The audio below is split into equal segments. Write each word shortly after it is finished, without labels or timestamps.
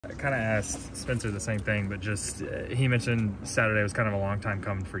I kind of asked Spencer the same thing, but just he mentioned Saturday was kind of a long time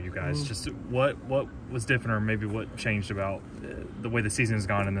coming for you guys. Just what was different, or maybe what changed about the way the season has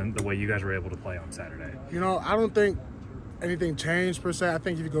gone and then the way you guys were able to play on Saturday? I don't think anything changed per se. I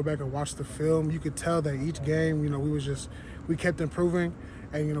think if you go back and watch the film, you could tell that each game, we kept improving,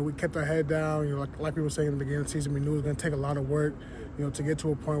 and we kept our head down. Like we were saying in the beginning of the season, we knew it was going to take a lot of work, to get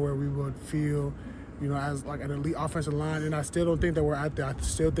to a point where we would feel, as like an elite offensive line. And I still don't think that we're out there. I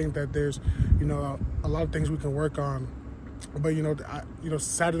still think that there's, a lot of things we can work on. But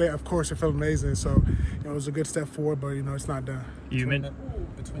Saturday, of course, it felt amazing. So it was a good step forward. But it's not done. Between that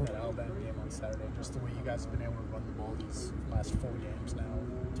Alabama game on Saturday, just the way you guys have been able to run the ball these last 4 games now,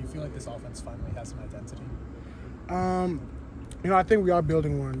 do you feel like this offense finally has an identity? I think we are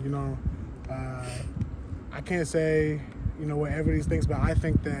building one. I can't say what everybody thinks, but I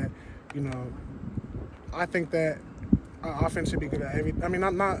think that our offense should be good at everything. I mean,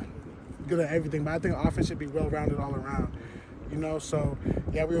 not good at everything, but I think our offense should be well-rounded all around. So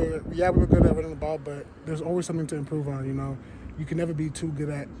we were good at running the ball, but there's always something to improve on. You can never be too good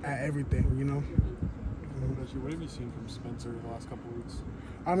at everything. What have you seen from Spencer in the last couple of weeks?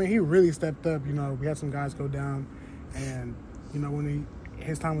 I mean, he really stepped up. We had some guys go down, and when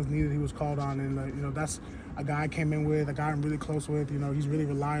his time was needed, he was called on, and that's a guy I came in with, a guy I'm really close with. He's really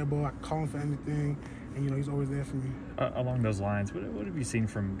reliable. I call him for anything, and he's always there for me. Along those lines, what have you seen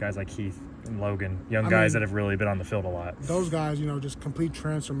from guys like Keith and Logan, young guys that have really been on the field a lot? Those guys, just complete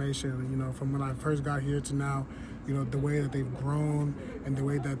transformation. From when I first got here to now, the way that they've grown and the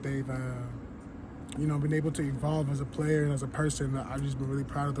way that they've, been able to evolve as a player and as a person. I've just been really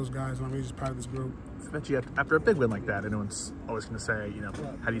proud of those guys, and I'm really just proud of this group. Febechi, after a big win like that, everyone's always going to say,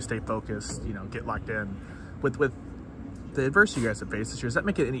 how do you stay focused, get locked in? With the adversity you guys have faced this year, does that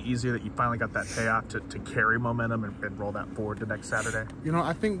make it any easier that you finally got that payoff to carry momentum and roll that forward to next Saturday?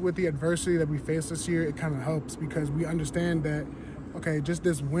 I think with the adversity that we faced this year, it kind of helps because we understand that, okay, just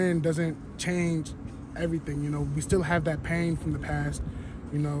this win doesn't change everything. We still have that pain from the past.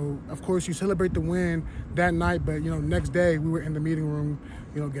 Of course, you celebrate the win that night, but, next day we were in the meeting room,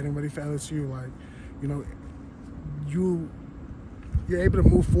 getting ready for LSU. You're able to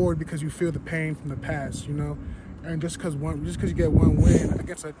move forward because you feel the pain from the past, And just because you get one win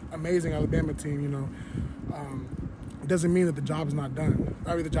against an amazing Alabama team, it doesn't mean that the job is not done.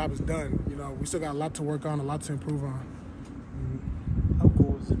 Probably the job is done. We still got a lot to work on, a lot to improve on. How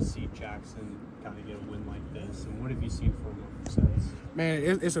cool is it to see Jackson kind of get a win like this, and what have you seen from him since? Man,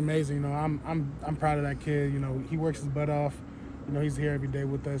 it's amazing. I'm proud of that kid. He works his butt off. He's here every day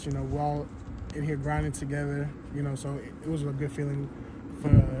with us. We're all in here grinding together. So it was a good feeling for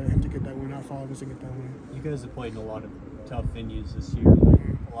him to get that win, not for all of us to get that win. You guys have played in a lot of tough venues this year.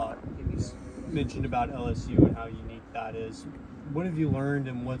 A lot. You mentioned about LSU and how unique that is. What have you learned,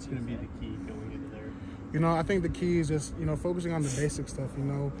 and what's going to be the key going into there? I think the key is just, focusing on the basic stuff,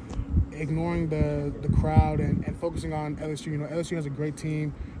 ignoring the crowd and focusing on LSU. LSU has a great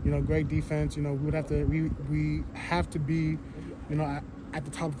team, great defense. We have to be, at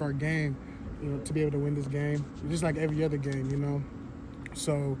the top of our game, to be able to win this game, just like every other game,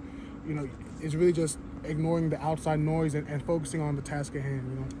 So, it's really just ignoring the outside noise and focusing on the task at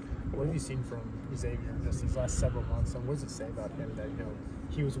hand, What have you seen from Xavier just these last several months, and what does it say about him that,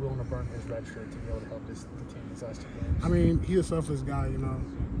 he was willing to burn his red shirt to be able to help the team these last 2 games? I mean, he's a selfless guy,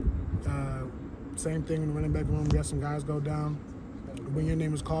 Same thing in the running back room. We had some guys go down. When your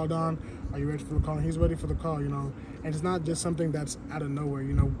name is called on, are you ready for the call? And he's ready for the call, And it's not just something that's out of nowhere,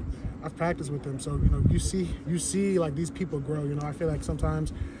 I've practiced with him, so you see like these people grow. I feel like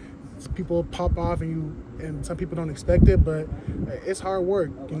sometimes people pop off and some people don't expect it, but it's hard work.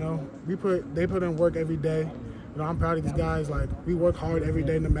 They put in work every day. I'm proud of these guys. Like, we work hard every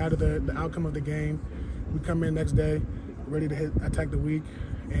day, no matter the outcome of the game. We come in next day ready to attack the week,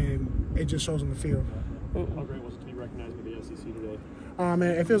 and it just shows on the field. How great was it to be recognized by the SEC today? Man,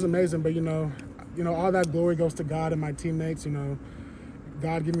 it feels amazing, but all that glory goes to God and my teammates.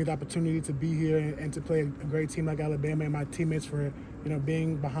 God gave me the opportunity to be here and to play a great team like Alabama, and my teammates for,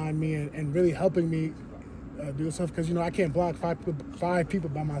 being behind me and really helping me do this stuff, because, I can't block five people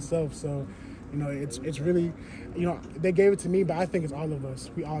by myself. So, it's really, they gave it to me, but I think it's all of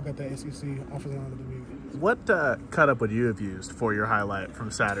us. We all got the SEC offensive line of the week. What cut-up would you have used for your highlight from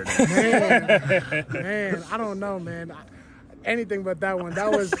Saturday? Man, I don't know, man. Anything but that one.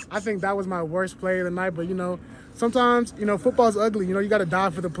 I think that was my worst play of the night, but, sometimes, football's ugly. You got to die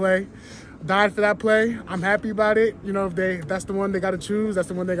for the play. Died for that play. I'm happy about it. If that's the one they got to choose, that's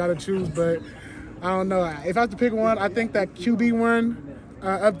the one they got to choose. But I don't know. If I have to pick one, I think that QB one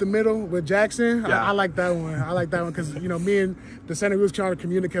Up the middle with Jackson. Yeah. I like that one. I like that one because, you know, me and the center, we was trying to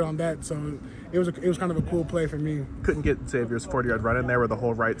communicate on that. So it was kind of a cool play for me. Couldn't get Xavier's 40-yard run in there with the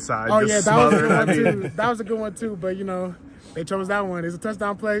whole right side. Oh, just yeah, that was a smothered. good one, too. That was a good one, too. But, you know, they chose that one. It's a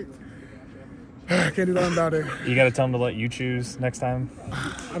touchdown play. Can't do nothing about it. You got to tell them to let you choose next time.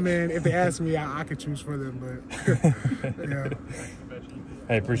 I mean, if they ask me, I could choose for them. But, yeah.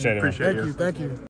 Hey, appreciate it. Man. Appreciate you. Thank you.